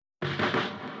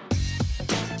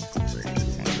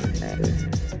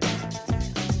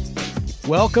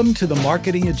Welcome to the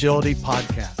Marketing Agility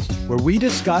Podcast, where we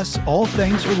discuss all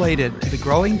things related to the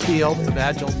growing field of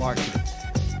Agile marketing.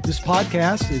 This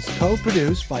podcast is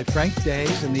co-produced by Frank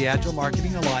Days and the Agile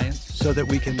Marketing Alliance so that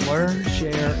we can learn,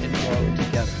 share, and grow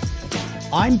together.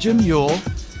 I'm Jim Yule,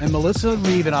 and Melissa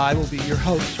Reeve and I will be your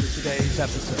hosts for today's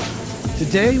episode.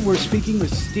 Today, we're speaking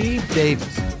with Steve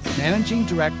Davis, Managing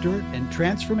Director and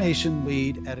Transformation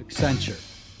Lead at Accenture.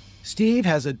 Steve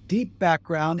has a deep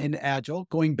background in Agile,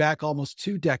 going back almost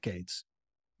 2 decades.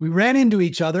 We ran into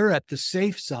each other at the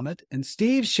SAFE Summit, and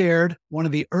Steve shared one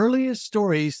of the earliest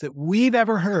stories that we've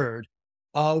ever heard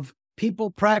of people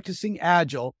practicing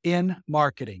Agile in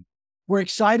marketing. We're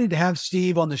excited to have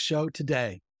Steve on the show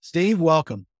today. Steve,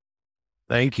 welcome.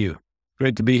 Thank you.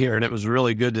 Great to be here. And it was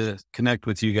really good to connect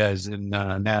with you guys in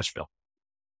Nashville.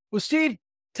 Well, Steve,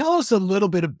 tell us a little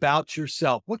bit about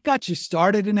yourself. What got you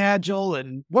started in Agile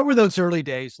and what were those early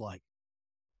days like?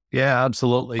 Yeah,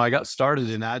 absolutely. I got started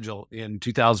in Agile in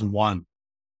 2001,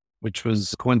 which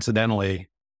was coincidentally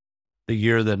the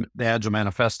year that the Agile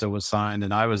Manifesto was signed.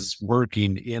 And I was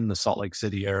working in the Salt Lake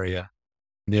City area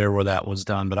near where that was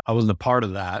done, but I wasn't a part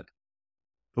of that.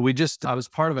 But I was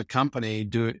part of a company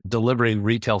delivering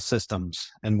retail systems,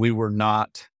 and we were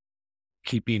not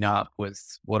keeping up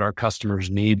with what our customers'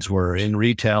 needs were. In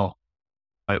retail,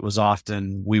 it was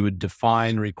often we would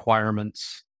define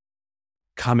requirements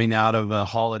coming out of a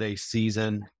holiday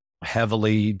season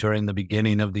heavily during the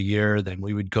beginning of the year. Then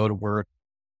we would go to work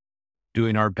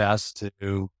doing our best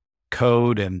to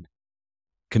code and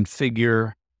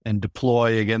configure and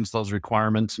deploy against those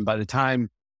requirements. And by the time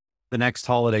the next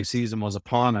holiday season was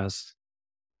upon us,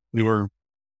 we were,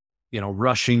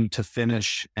 rushing to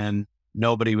finish, and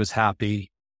nobody was happy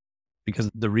because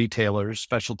the retailers,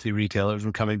 specialty retailers,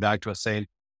 were coming back to us saying,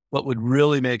 what would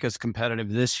really make us competitive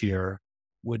this year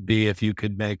would be if you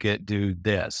could make it do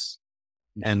this.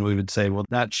 And we would say, well,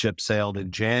 that ship sailed in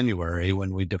January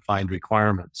when we defined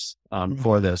requirements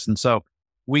for this. And so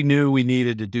we knew we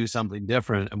needed to do something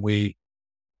different. And we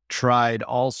tried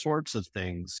all sorts of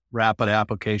things, rapid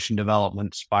application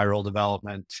development, spiral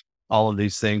development, all of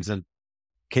these things, and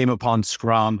came upon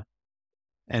Scrum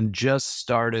and just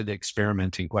started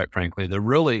experimenting, quite frankly.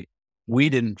 We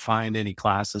didn't find any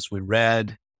classes. We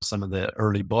read some of the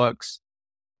early books.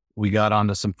 We got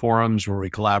onto some forums where we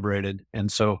collaborated.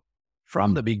 And so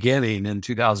from the beginning in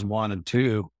 2001 and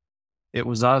 2002, it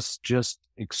was us just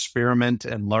experiment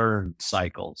and learn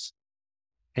cycles.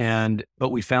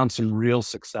 But we found some real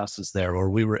successes there where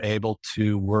we were able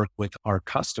to work with our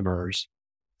customers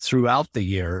throughout the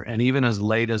year. And even as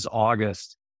late as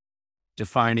August,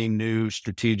 defining new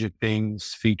strategic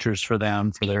things, features for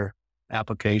them, for their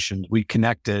applications. We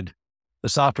connected the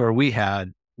software we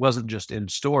had wasn't just in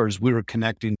stores. We were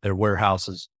connecting their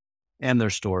warehouses and their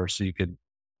stores so you could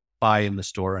buy in the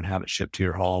store and have it shipped to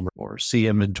your home or see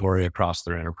inventory across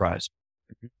their enterprise.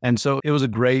 And so it was a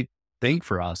great thing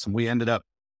for us. And we ended up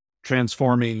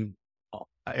transforming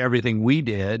everything we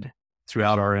did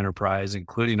throughout our enterprise,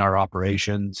 including our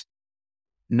operations,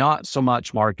 not so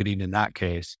much marketing in that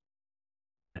case.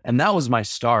 And that was my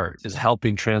start, is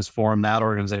helping transform that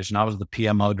organization. I was the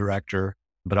PMO director,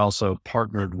 but also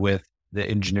partnered with the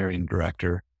engineering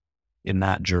director in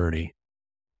that journey.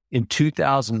 In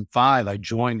 2005, I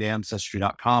joined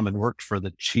Ancestry.com and worked for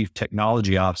the chief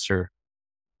technology officer.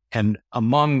 And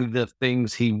among the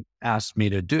things he asked me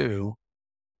to do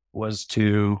was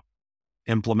to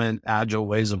implement agile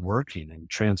ways of working and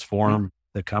transform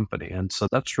the company. And so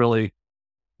that's really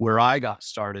where I got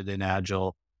started in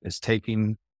Agile, is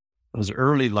taking those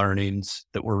early learnings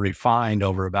that were refined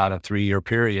over about a 3-year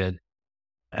period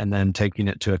and then taking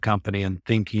it to a company and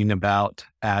thinking about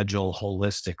Agile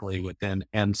holistically within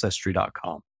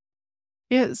Ancestry.com.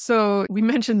 Yeah, so we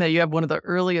mentioned that you have one of the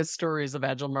earliest stories of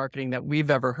Agile marketing that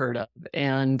we've ever heard of.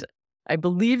 And I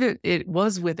believe it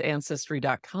was with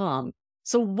Ancestry.com.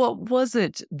 So what was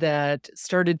it that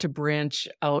started to branch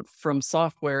out from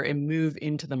software and move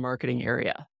into the marketing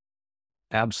area?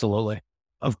 Absolutely.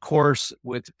 Of course,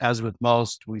 as with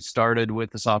most, we started with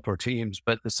the software teams,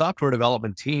 but the software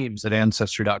development teams at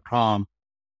Ancestry.com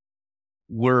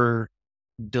were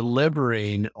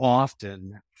delivering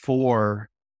often for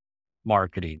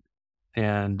marketing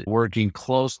and working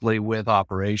closely with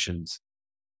operations.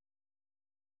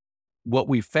 What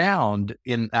we found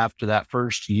after that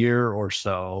first year or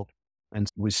so, and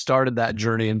we started that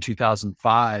journey in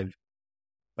 2005,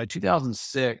 by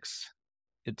 2006,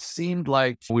 it seemed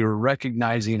like we were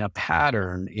recognizing a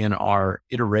pattern in our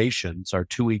iterations, our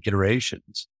 2-week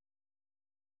iterations,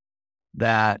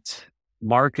 that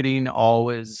marketing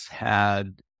always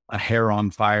had a hair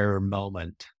on fire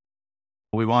moment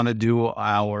We want to do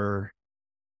our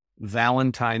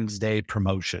Valentine's Day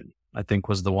promotion, I think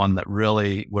was the one that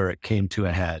really where it came to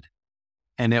a head.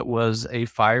 And it was a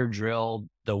fire drill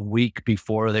the week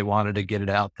before they wanted to get it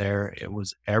out there. It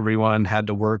was everyone had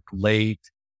to work late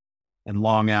and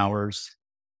long hours.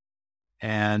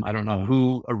 And I don't know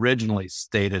who originally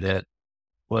stated it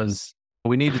was,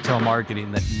 we need to tell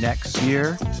marketing that next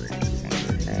year,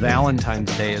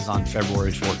 Valentine's Day is on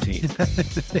February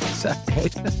 14th.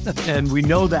 Exactly. And we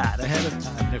know that ahead of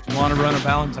time. If you want to run a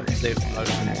Valentine's Day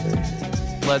promotion,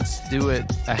 let's do it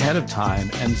ahead of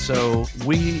time. And so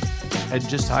we had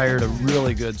just hired a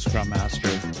really good Scrum Master.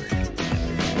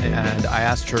 And I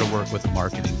asked her to work with the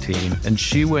marketing team. And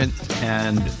she went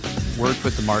and worked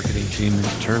with the marketing team in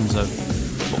terms of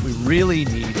what we really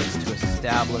need is to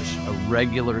establish a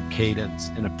regular cadence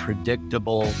and a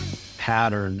predictable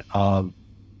pattern of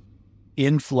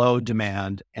inflow,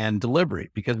 demand, and delivery.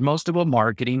 Because most of what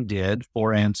marketing did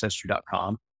for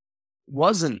Ancestry.com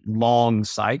wasn't long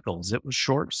cycles. It was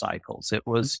short cycles. It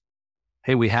was,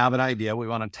 hey, we have an idea. We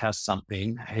want to test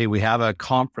something. Hey, we have a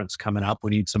conference coming up.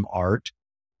 We need some art.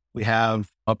 We have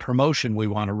a promotion we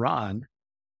want to run.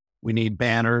 We need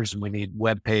banners and we need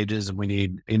web pages and we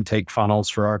need intake funnels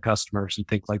for our customers and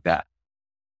things like that.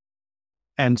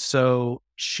 And so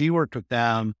she worked with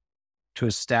them to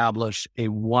establish a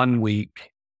 1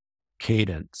 week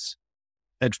cadence.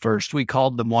 At first, we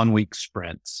called them 1 week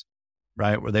sprints,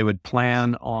 right? Where they would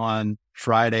plan on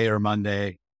Friday or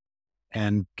Monday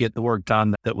and get the work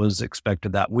done that was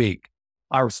expected that week.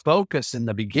 Our focus in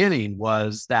the beginning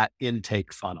was that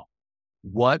intake funnel.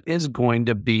 What is going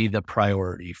to be the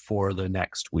priority for the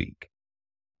next week?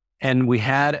 And we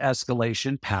had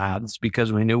escalation paths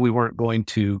because we knew we weren't going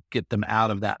to get them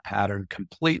out of that pattern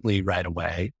completely right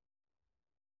away.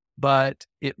 But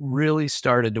it really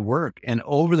started to work. And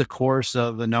over the course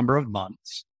of a number of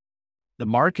months, the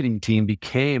marketing team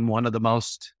became one of the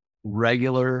most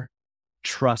regular,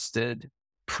 trusted,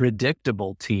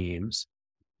 predictable teams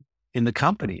in the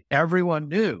company. Everyone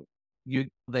knew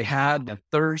they had a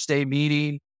Thursday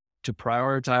meeting to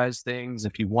prioritize things.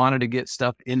 If you wanted to get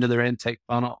stuff into their intake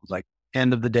funnel, it was like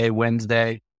end of the day,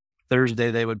 Wednesday. Thursday,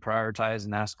 they would prioritize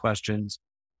and ask questions.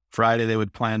 Friday, they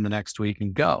would plan the next week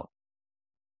and go.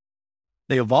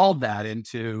 They evolved that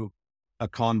into a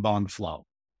Kanban flow,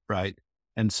 right?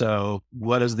 And so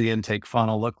what does the intake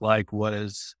funnel look like? What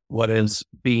is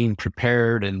being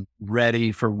prepared and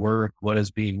ready for work? What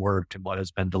is being worked and what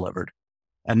has been delivered?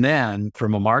 And then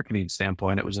from a marketing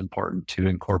standpoint, it was important to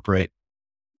incorporate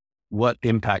what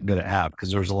impact did it have?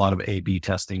 Because there was a lot of A/B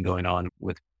testing going on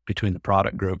between the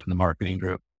product group and the marketing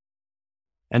group.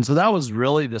 And so that was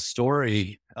really the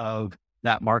story of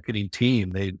that marketing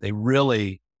team. They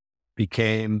really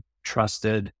became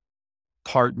trusted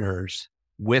partners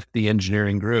with the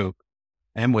engineering group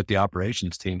and with the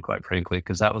operations team, quite frankly,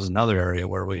 because that was another area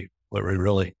where we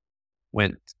really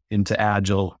went into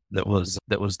Agile that was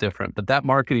different. But that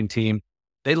marketing team,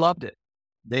 they loved it.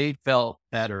 They felt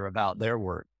better about their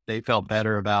work. They felt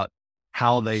better about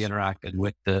how they interacted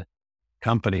with the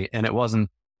company. And it wasn't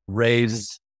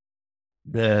raise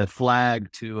the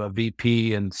flag to a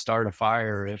VP and start a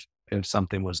fire if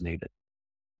something was needed.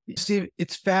 Steve,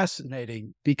 it's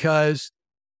fascinating because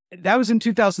that was in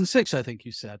 2006, I think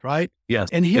you said, right? Yes.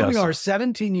 And here yes. we are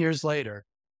 17 years later,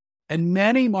 and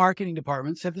many marketing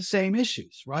departments have the same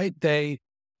issues, right? They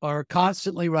are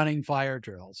constantly running fire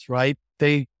drills, right?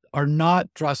 They are not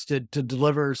trusted to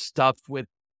deliver stuff with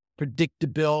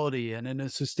predictability and in a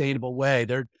sustainable way.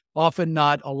 They're often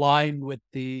not aligned with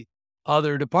the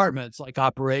other departments like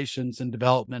operations and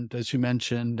development, as you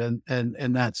mentioned, and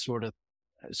that sort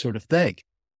of thing.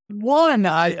 One,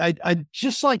 I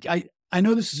just like, I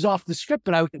know this is off the script,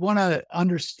 but I want to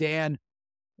understand,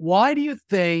 why do you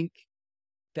think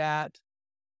that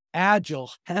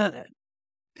Agile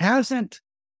hasn't,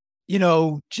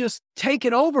 just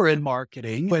taken over in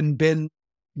marketing and been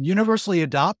universally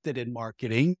adopted in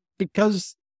marketing?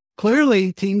 Because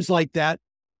clearly teams like that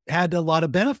had a lot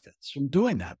of benefits from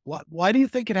doing that. Why do you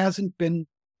think it hasn't been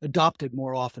adopted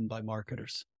more often by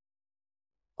marketers?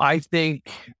 I think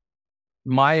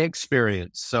my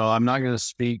experience, so I'm not going to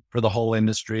speak for the whole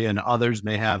industry and others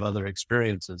may have other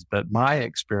experiences, but my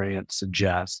experience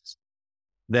suggests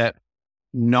that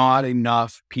not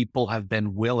enough people have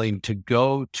been willing to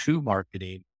go to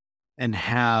marketing and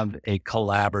have a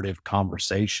collaborative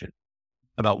conversation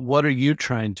about what are you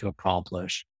trying to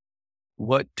accomplish?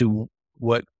 How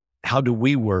do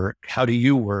we work? How do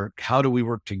you work? How do we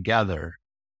work together?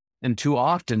 And too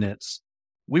often it's,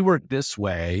 we work this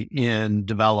way in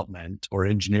development or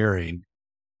engineering,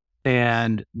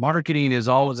 and marketing is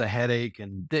always a headache,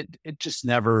 and it just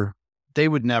never they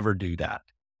would never do that.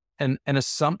 And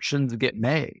assumptions get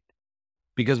made,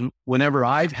 because whenever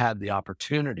I've had the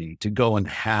opportunity to go and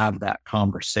have that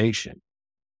conversation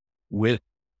with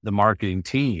the marketing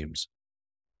teams,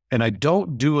 and I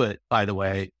don't do it, by the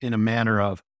way, in a manner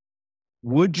of,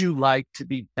 would you like to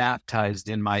be baptized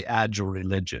in my Agile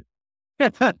religion?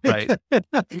 Right.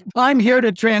 I'm here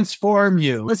to transform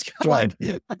you. Let's go. Right.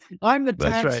 I'm the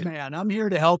That's tax right. man. I'm here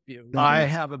to help you. I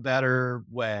have a better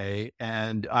way,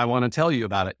 and I want to tell you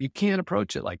about it. You can't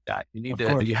approach it like that. You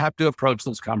have to approach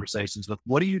those conversations with,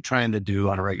 what are you trying to do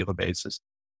on a regular basis?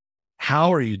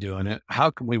 How are you doing it? How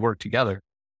can we work together?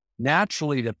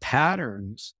 Naturally, the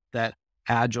patterns that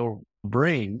Agile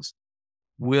brings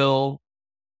will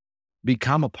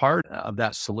become a part of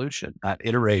that solution, that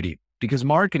iterating. Because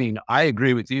marketing, I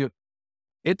agree with you,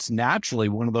 it's naturally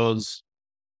one of those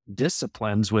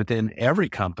disciplines within every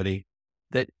company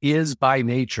that is by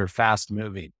nature fast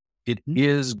moving. It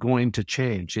is going to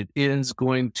change. It is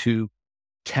going to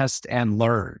test and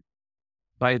learn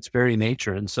by its very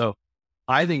nature. And so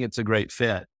I think it's a great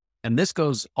fit. And this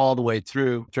goes all the way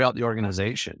throughout the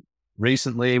organization.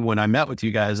 Recently, when I met with you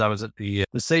guys, I was at the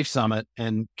SAFE Summit,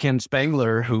 and Ken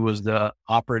Spangler, who was the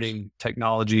operating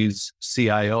technologies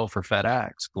CIO for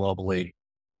FedEx globally,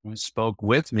 spoke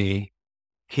with me.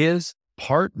 His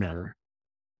partner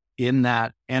in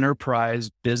that enterprise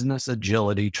business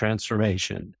agility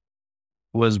transformation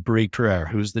was Brie Carrere,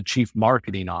 who's the chief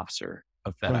marketing officer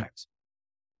of FedEx. Right.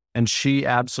 And she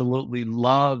absolutely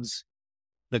loves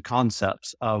the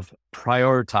concepts of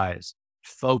prioritize,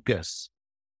 focus.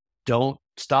 Don't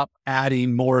stop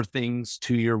adding more things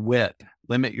to your WIP.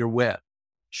 Limit your WIP.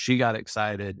 She got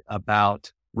excited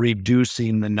about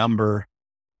reducing the number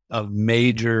of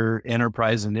major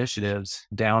enterprise initiatives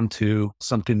down to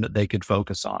something that they could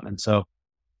focus on. And so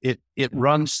it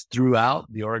runs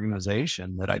throughout the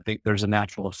organization that I think there's a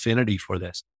natural affinity for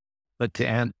this. But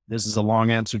this is a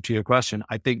long answer to your question.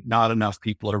 I think not enough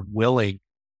people are willing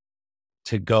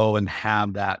to go and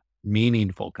have that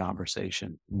meaningful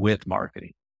conversation with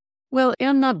marketing. Well,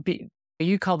 and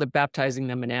you called it baptizing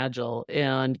them in Agile,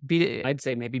 and I'd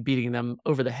say maybe beating them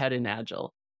over the head in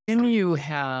Agile. Then you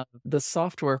have the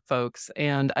software folks,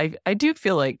 and I do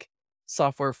feel like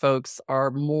software folks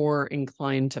are more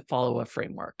inclined to follow a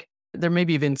framework. They're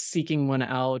maybe even seeking one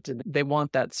out, and they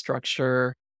want that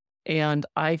structure. And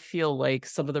I feel like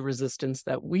some of the resistance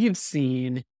that we've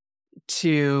seen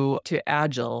to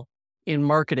Agile in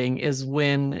marketing is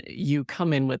when you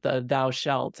come in with a thou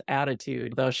shalt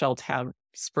attitude. Thou shalt have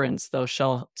sprints. Those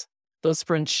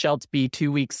sprints shalt be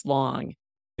 2 weeks long.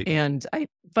 And I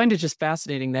find it just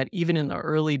fascinating that even in the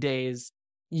early days,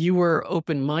 you were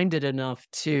open-minded enough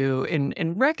to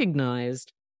and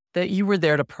recognized that you were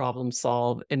there to problem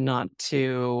solve and not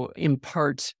to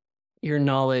impart your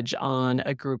knowledge on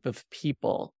a group of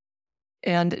people.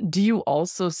 And do you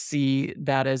also see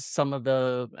that as some of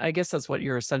I guess that's what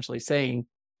you're essentially saying,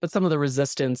 but some of the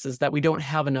resistance is that we don't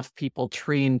have enough people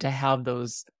trained to have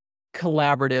those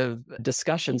collaborative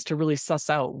discussions to really suss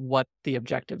out what the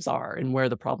objectives are and where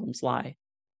the problems lie?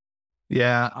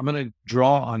 Yeah, I'm going to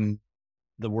draw on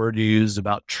the word you used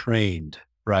about trained,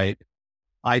 right?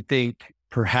 I think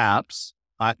perhaps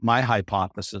my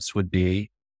hypothesis would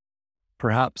be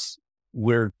perhaps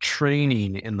we're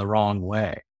training in the wrong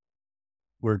way.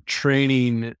 We're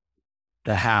training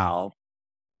the how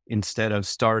instead of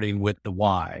starting with the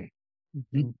why.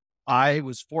 Mm-hmm. I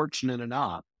was fortunate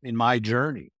enough in my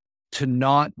journey to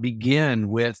not begin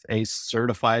with a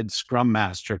certified Scrum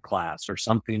Master class or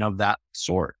something of that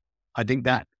sort. I think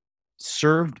that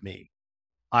served me.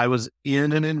 I was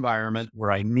in an environment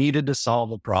where I needed to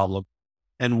solve a problem,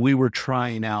 and we were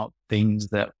trying out things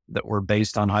that were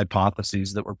based on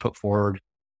hypotheses that were put forward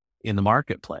in the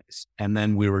marketplace. And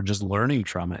then we were just learning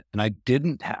from it. And I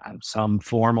didn't have some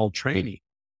formal training.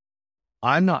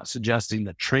 I'm not suggesting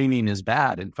that training is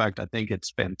bad. In fact, I think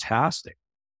it's fantastic.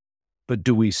 But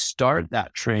do we start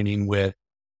that training with,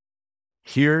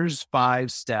 here's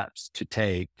 5 steps to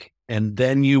take, and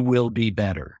then you will be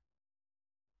better?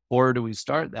 Or do we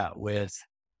start that with,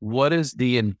 what is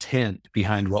the intent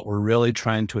behind what we're really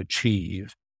trying to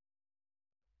achieve?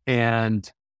 And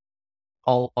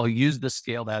I'll use the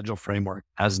Scaled Agile framework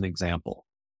as an example.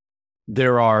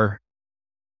 There are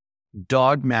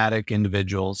dogmatic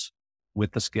individuals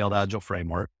with the Scaled Agile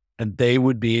framework, and they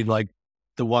would be like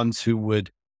the ones who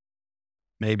would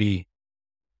maybe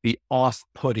be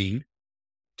off-putting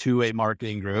to a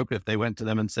marketing group if they went to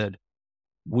them and said,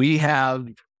 we have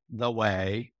the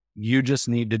way, you just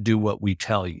need to do what we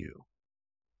tell you.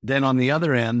 Then on the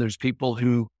other end, there's people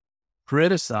who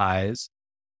criticize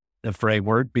the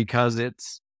framework because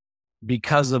it's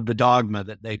because of the dogma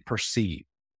that they perceive.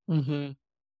 Mm-hmm.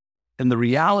 And the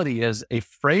reality is a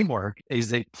framework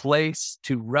is a place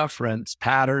to reference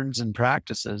patterns and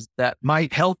practices that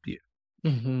might help you,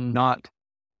 Mm-hmm. not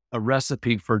a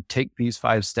recipe for take these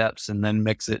 5 steps and then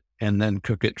mix it and then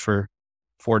cook it for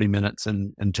 40 minutes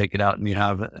and take it out and you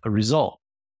have a result.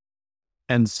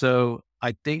 And so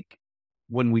I think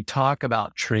when we talk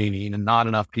about training and not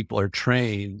enough people are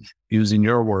trained, using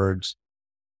your words,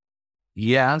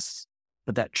 yes,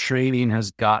 but that training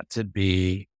has got to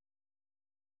be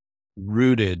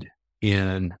rooted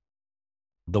in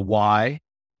the why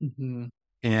Mm-hmm.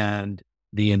 and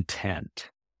the intent.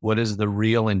 What is the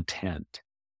real intent?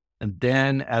 And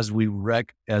then as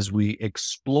we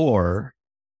explore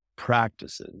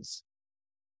practices,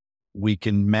 we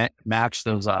can match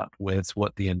those up with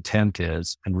what the intent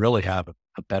is and really have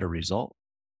a better result.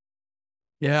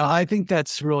 Yeah, I think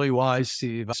that's really wise,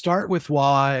 Steve. Start with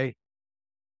why,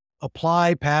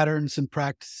 apply patterns and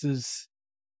practices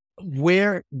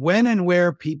when and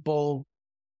where people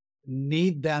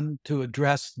need them to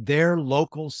address their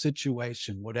local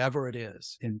situation, whatever it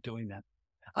is in doing that.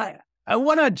 I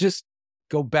want to just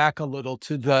go back a little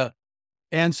to the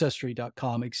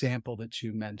Ancestry.com example that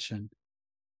you mentioned.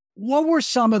 What were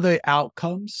some of the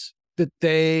outcomes that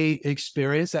they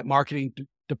experienced, that marketing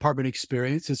department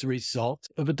experienced as a result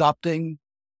of adopting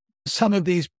some of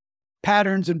these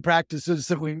patterns and practices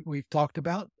that we've talked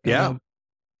about? Yeah.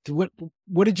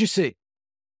 What did you see?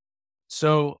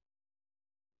 So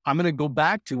I'm going to go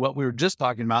back to what we were just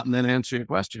talking about and then answer your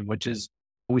question, which is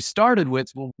we started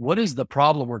with, well, what is the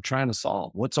problem we're trying to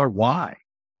solve? What's our why?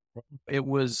 It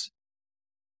was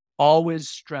always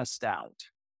stressed out,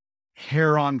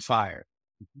 hair on fire.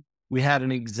 We had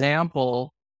an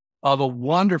example of a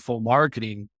wonderful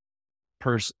marketing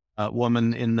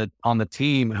woman on the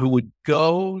team who would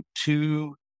go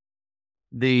to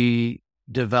the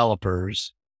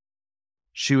developers.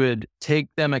 She would take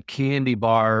them a candy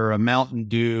bar or a Mountain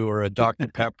Dew or a Dr.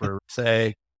 Pepper,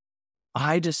 say,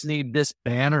 I just need this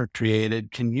banner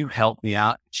created. Can you help me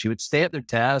out? She would stay at their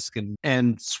desk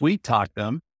and sweet talk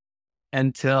them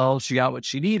until she got what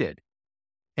she needed.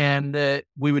 And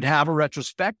we would have a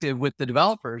retrospective with the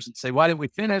developers and say, why didn't we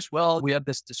finish? Well, we had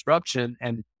this disruption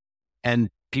and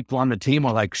people on the team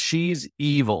were like, she's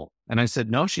evil. And I said,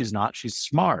 no, she's not. She's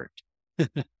smart.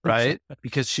 Right?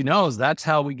 Because she knows that's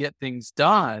how we get things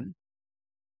done.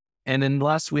 And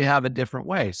unless we have a different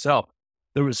way. So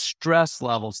there was stress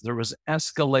levels, there was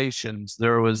escalations,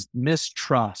 there was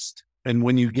mistrust. And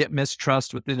when you get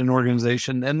mistrust within an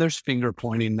organization, then there's finger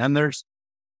pointing, then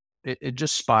it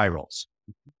just spirals.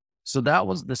 So that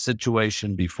was the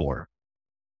situation before.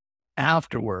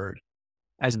 Afterward,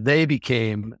 as they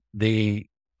became the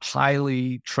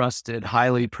highly trusted,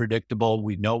 highly predictable,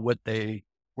 we know what they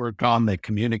work on, they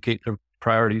communicate their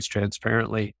priorities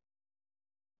transparently.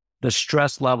 The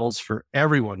stress levels for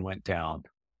everyone went down,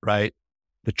 right?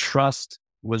 The trust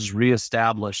was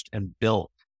reestablished and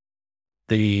built.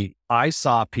 I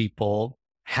saw people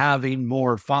having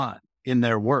more fun in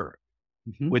their work,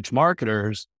 which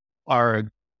marketers are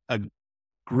a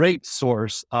great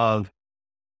source of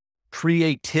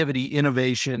creativity,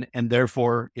 innovation, and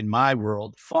therefore, in my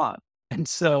world, fun. And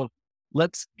so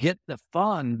let's get the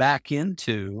fun back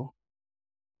into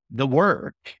the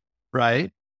work,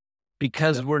 right?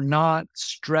 Because we're not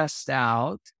stressed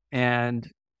out and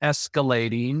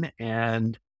escalating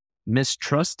and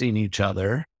mistrusting each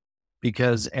other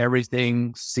because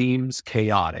everything seems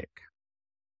chaotic.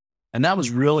 And that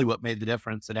was really what made the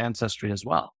difference at Ancestry as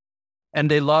well. And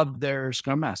they loved their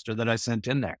Scrum Master that I sent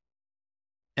in there.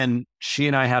 And she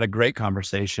and I had a great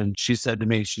conversation. She said to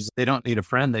me, they don't need a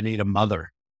friend, they need a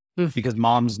mother because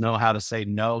moms know how to say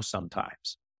no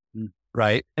sometimes.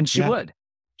 Right. And she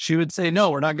would say, no,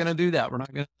 we're not going to do that. We're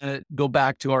not going to go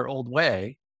back to our old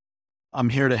way. I'm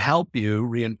here to help you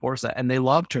reinforce that. And they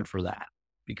loved her for that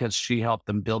because she helped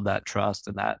them build that trust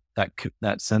and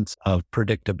that sense of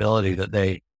predictability that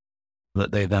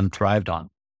they then thrived on.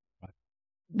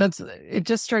 It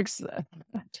just strikes,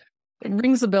 it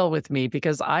rings a bell with me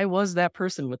because I was that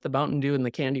person with the Mountain Dew and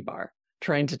the candy bar,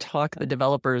 trying to talk the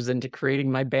developers into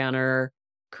creating my banner,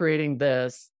 creating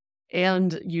this.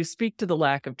 And you speak to the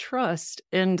lack of trust.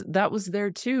 And that was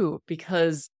there too,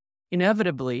 because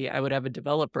inevitably I would have a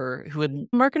developer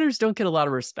marketers don't get a lot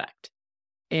of respect.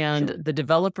 And the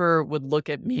developer would look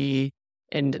at me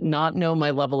and not know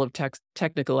my level of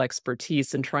technical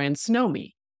expertise and try and snow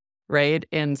me. Right.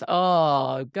 And,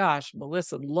 oh gosh,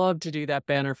 Melissa, I'd love to do that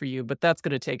banner for you, but that's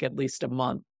going to take at least a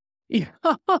month. Yeah.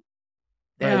 Right.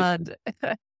 And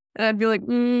I'd be like,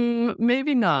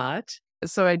 maybe not.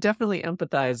 So I definitely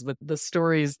empathize with the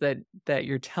stories that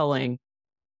you're telling.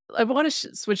 I want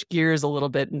to switch gears a little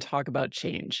bit and talk about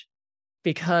change Right.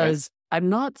 because I'm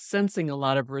not sensing a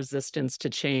lot of resistance to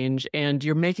change, and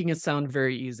you're making it sound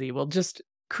very easy. Well, just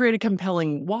create a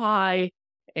compelling why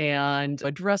and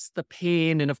address the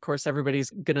pain. And of course, everybody's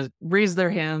going to raise their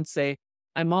hand, say,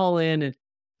 I'm all in,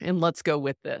 and let's go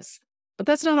with this. But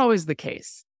that's not always the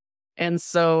case. And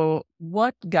so,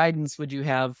 what guidance would you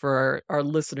have for our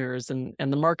listeners and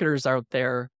the marketers out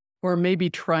there who are maybe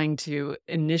trying to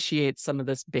initiate some of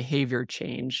this behavior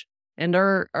change and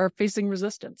are facing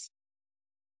resistance?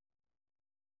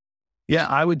 Yeah,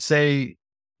 I would say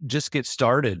just get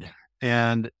started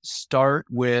and start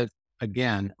with,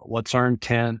 again, what's our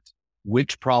intent?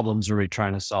 Which problems are we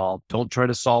trying to solve? Don't try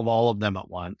to solve all of them at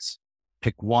once.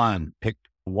 Pick one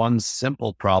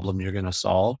simple problem you're going to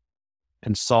solve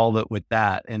and solve it with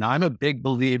that. And I'm a big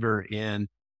believer in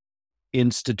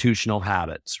institutional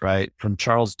habits, right? From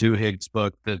Charles Duhigg's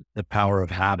book, The Power of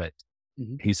Habit.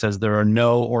 Mhm. He says there are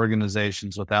no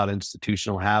organizations without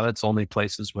institutional habits, only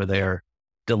places where they are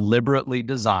deliberately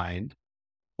designed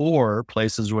or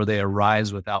places where they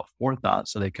arise without forethought.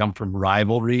 So they come from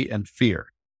rivalry and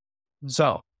fear. Mm.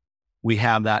 So we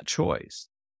have that choice.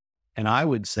 And I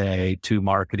would say to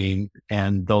marketing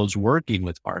and those working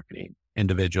with marketing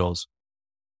individuals,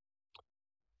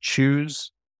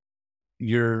 choose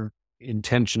be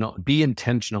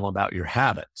intentional about your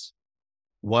habits.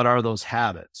 What are those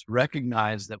habits?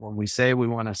 Recognize that when we say we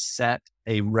want to set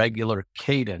a regular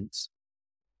cadence,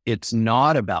 it's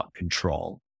not about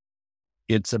control.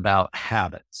 It's about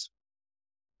habits.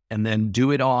 And then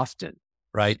do it often,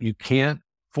 right? You can't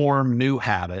form new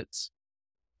habits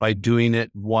by doing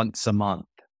it once a month.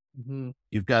 Mhm.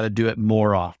 You've got to do it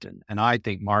more often. And I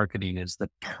think marketing is the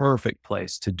perfect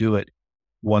place to do it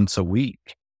once a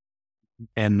week.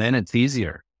 And then it's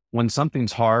easier. When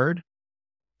something's hard,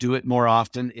 do it more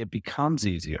often. It becomes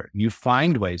easier. You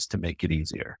find ways to make it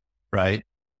easier, right?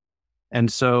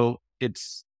 And so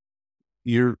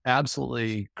you're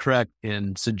absolutely correct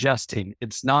in suggesting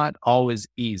it's not always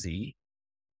easy.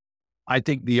 I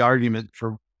think the argument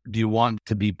for do you want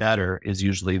to be better is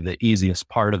usually the easiest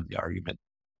part of the argument.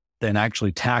 Then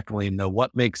actually tackling the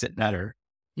what makes it better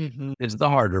Mhm. is the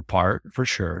harder part for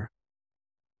sure.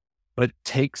 But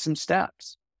take some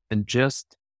steps and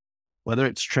just whether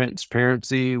it's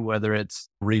transparency, whether it's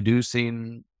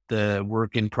reducing the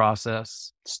working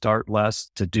process, start less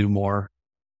to do more.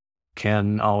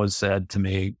 Ken always said to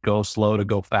me, go slow to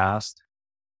go fast.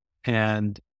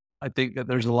 And I think that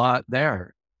there's a lot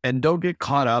there. And don't get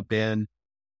caught up in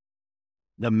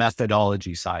the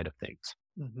methodology side of things.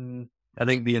 Mhm. I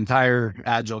think the entire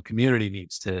Agile community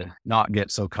needs to not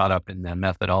get so caught up in the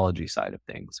methodology side of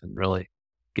things and really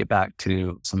get back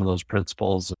to some of those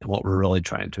principles and what we're really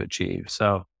trying to achieve.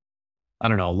 So I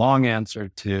don't know, long answer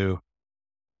to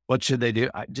what should they do?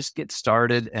 Just get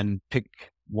started and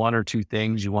pick one or two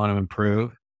things you want to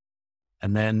improve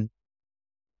and then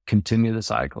continue the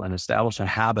cycle and establish a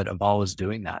habit of always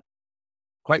doing that.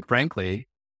 Quite frankly,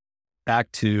 back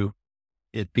to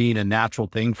it being a natural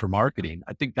thing for marketing.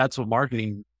 I think that's what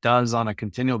marketing does on a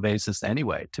continual basis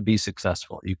anyway, to be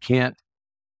successful. You can't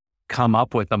come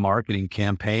up with a marketing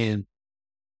campaign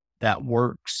that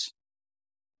works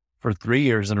for 3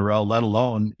 years in a row, let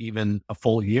alone even a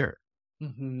full year,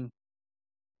 Mhm.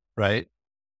 right?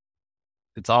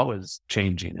 It's always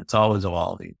changing. It's always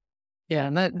evolving. Yeah,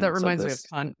 and that And so reminds me of this,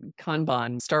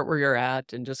 Kanban. Start where you're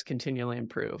at and just continually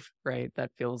improve, right?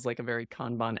 That feels like a very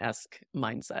Kanban-esque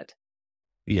mindset.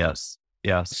 yes,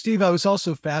 yes, Steve, I was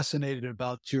also fascinated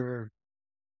about your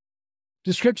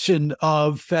description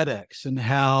of FedEx and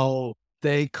how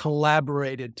they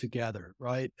collaborated together,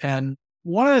 right? And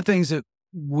one of the things that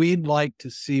we'd like to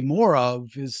see more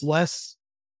of is less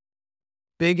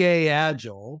big A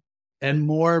agile and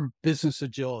more business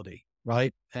agility,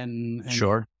 right?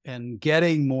 sure. And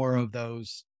getting more of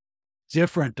those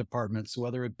different departments,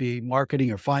 whether it be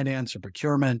marketing or finance or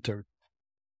procurement or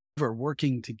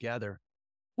working together.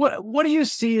 What do you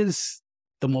see as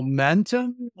the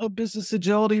momentum of business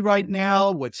agility right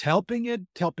now? What's helping it,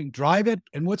 helping drive it,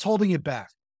 and what's holding it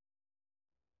back?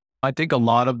 I think a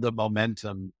lot of the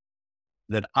momentum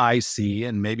that I see,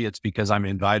 and maybe it's because I'm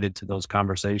invited to those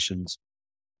conversations,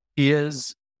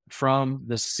 is from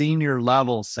the senior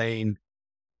level saying,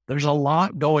 there's a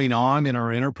lot going on in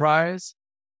our enterprise.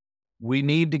 We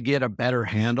need to get a better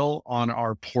handle on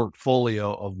our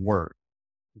portfolio of work.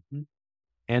 Mhm.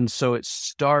 And so it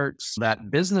starts that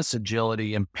business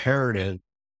agility imperative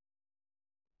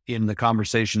in the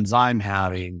conversations I'm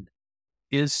having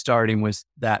is starting with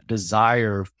that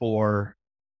desire for,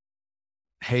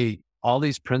 hey, all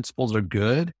these principles are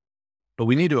good, but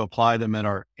we need to apply them at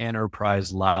our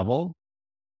enterprise level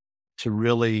to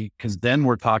really, because then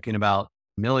we're talking about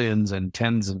millions and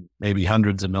tens and maybe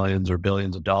hundreds of millions or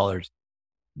billions of dollars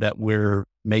that we're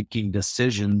making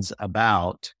decisions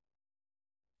about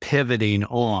pivoting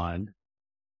on.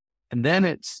 And then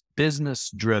it's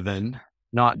business driven,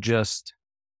 not just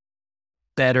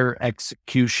better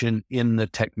execution in the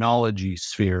technology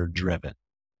sphere driven.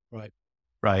 Right.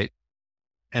 Right.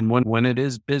 And when it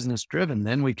is business driven,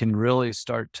 then we can really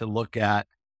start to look at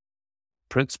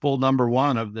principle number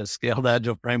one of the scaled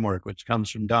agile framework, which comes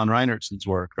from Don Reinertson's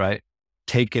work, right?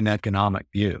 Take an economic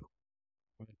view,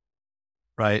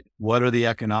 right? What are the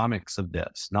economics of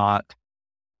this? Not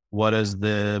what is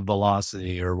the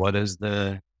velocity or what is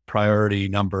the priority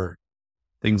number,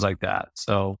 things like that.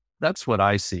 So that's what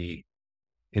I see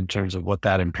in terms of what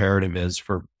that imperative is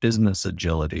for business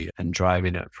agility and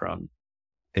driving it from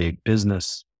a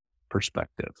business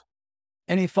perspective.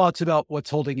 Any thoughts about what's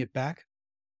holding it back?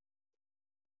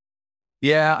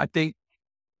 Yeah, I think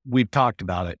we've talked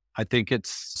about it. I think it's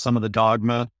some of the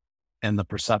dogma and the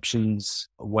perceptions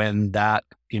when that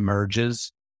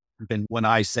emerges. And when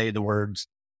I say the words,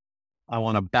 I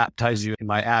want to baptize you in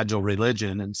my agile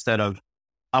religion, instead of,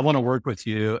 I want to work with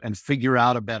you and figure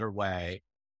out a better way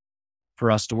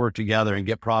for us to work together and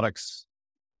get products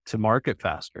to market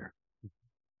faster.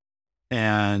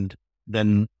 And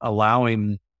then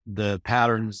allowing the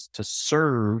patterns to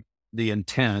serve the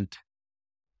intent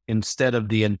instead of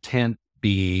the intent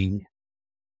being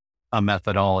a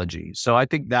methodology. So I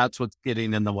think that's what's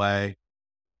getting in the way.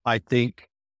 I think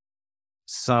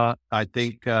the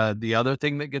other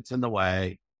thing that gets in the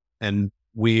way, and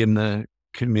we in the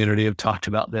community have talked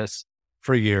about this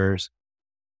for years,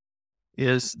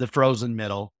 is the frozen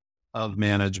middle of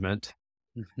management.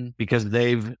 Because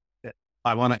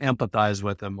I want to empathize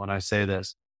with them when I say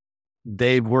this.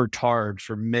 They've worked hard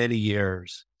for many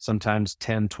years, sometimes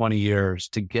 10, 20 years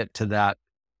to get to that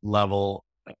level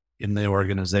in the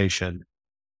organization.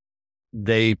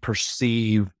 They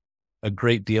perceive a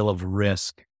great deal of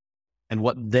risk, and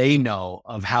what they know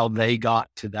of how they got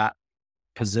to that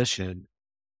position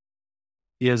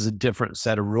is a different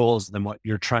set of rules than what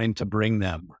you're trying to bring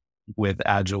them with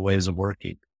agile ways of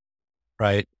working.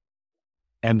 Right.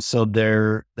 And so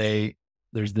there's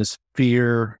this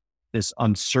fear, this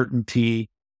uncertainty.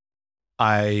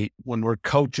 When we're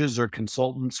coaches or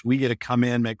consultants, we get to come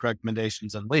in, make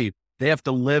recommendations and leave. They have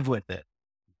to live with it.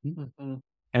 Mm-hmm.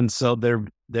 And so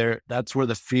that's where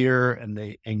the fear and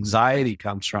the anxiety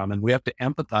comes from. And we have to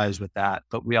empathize with that,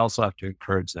 but we also have to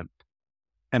encourage them.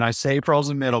 And I say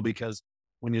frozen middle because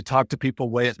when you talk to people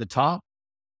way at the top,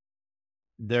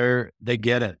 they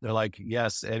get it. They're like,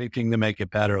 yes, anything to make it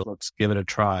better. Let's give it a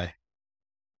try.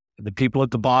 The people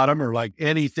at the bottom are like,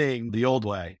 anything the old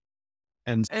way.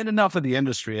 And enough of the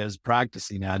industry is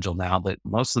practicing Agile now that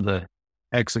most of the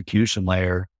execution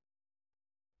layer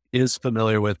is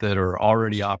familiar with it or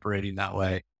already operating that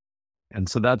way. And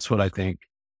so that's what I think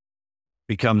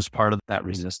becomes part of that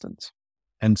resistance.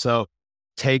 And so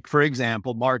take, for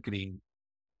example, marketing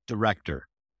director,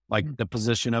 like the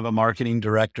position of a marketing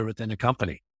director within a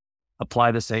company.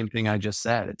 Apply the same thing I just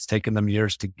said. It's taken them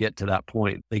years to get to that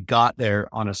point. They got there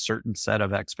on a certain set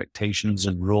of expectations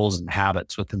and rules and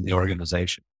habits within the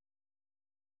organization.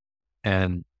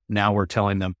 And now we're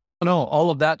telling them, oh, no,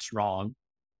 all of that's wrong.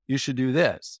 You should do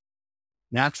this.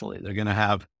 Naturally, they're going to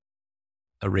have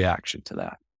a reaction to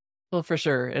that. Well, for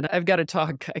sure. And I've got a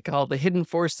talk I call the hidden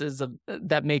forces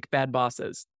that make bad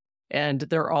bosses. And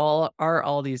there are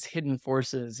all these hidden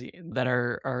forces that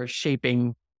are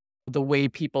shaping the way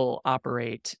people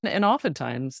operate, and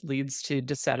oftentimes leads to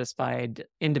dissatisfied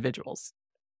individuals.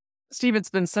 Steve, it's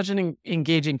been such an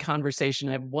engaging conversation.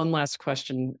 I have one last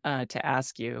question to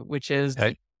ask you, which is,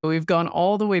 okay. We've gone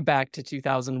all the way back to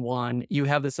 2001. You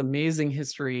have this amazing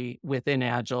history within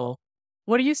Agile.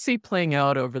 What do you see playing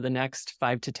out over the next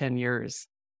 5 to 10 years?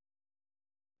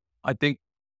 I think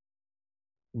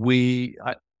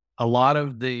a lot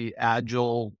of the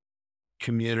Agile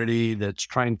community that's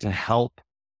trying to help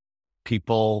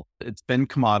people, it's been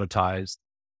commoditized.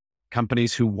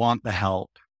 Companies who want the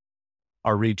help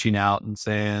are reaching out and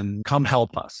saying, come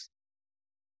help us.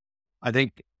 I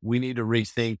think we need to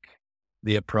rethink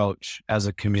the approach as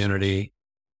a community.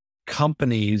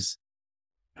 Companies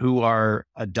who are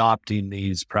adopting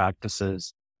these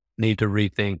practices need to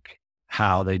rethink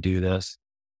how they do this.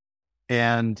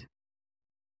 And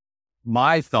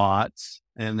my thoughts,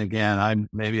 and again,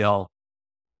 maybe I'll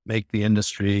make the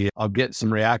industry, I'll get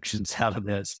some reactions out of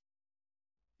this,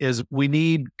 is we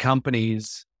need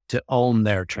companies to own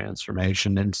their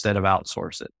transformation instead of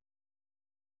outsource it.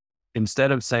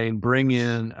 instead of saying, bring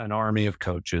in an army of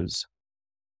coaches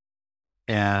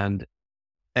and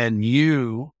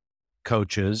you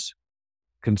coaches,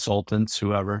 consultants,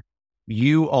 whoever,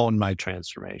 you own my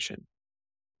transformation,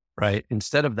 right?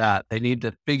 Instead of that, they need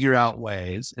to figure out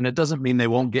ways, and it doesn't mean they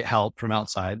won't get help from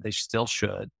outside. They still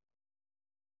should.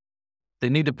 They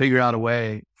need to figure out a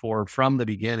way from the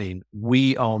beginning,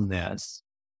 we own this,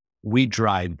 we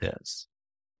drive this.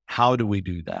 How do we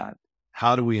do that?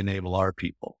 How do we enable our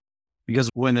people? Because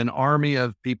when an army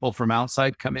of people from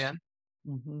outside come in,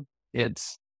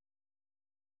 it's,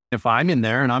 if I'm in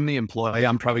there and I'm the employee,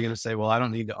 I'm probably going to say, well, I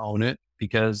don't need to own it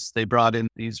because they brought in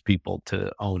these people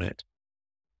to own it.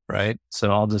 Right.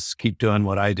 So I'll just keep doing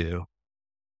what I do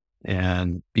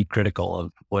and be critical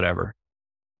of whatever.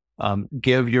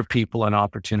 Give your people an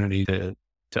opportunity to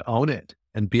own it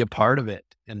and be a part of it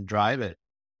and drive it.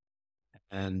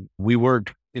 And we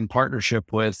worked in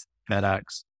partnership with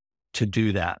FedEx to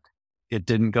do that. It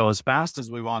didn't go as fast as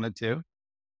we wanted to,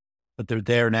 but they're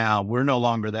there now. We're no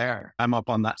longer there. I'm up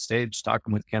on that stage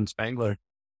talking with Ken Spangler,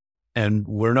 and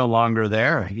we're no longer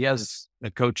there. He has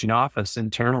a coaching office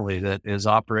internally that is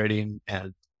operating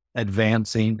and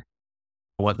advancing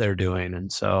what they're doing.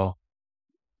 And so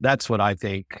that's what I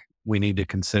think we need to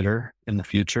consider in the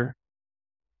future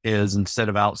is, instead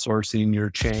of outsourcing your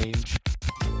change,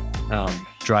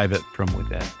 drive it from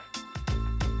within.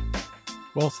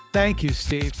 Well, thank you,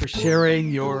 Steve, for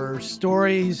sharing your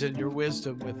stories and your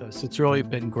wisdom with us. It's really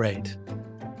been great.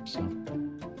 So,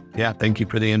 yeah, thank you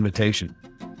for the invitation.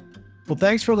 Well,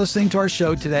 thanks for listening to our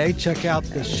show today. Check out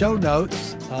the show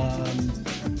notes,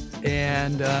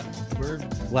 and we're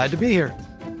glad to be here.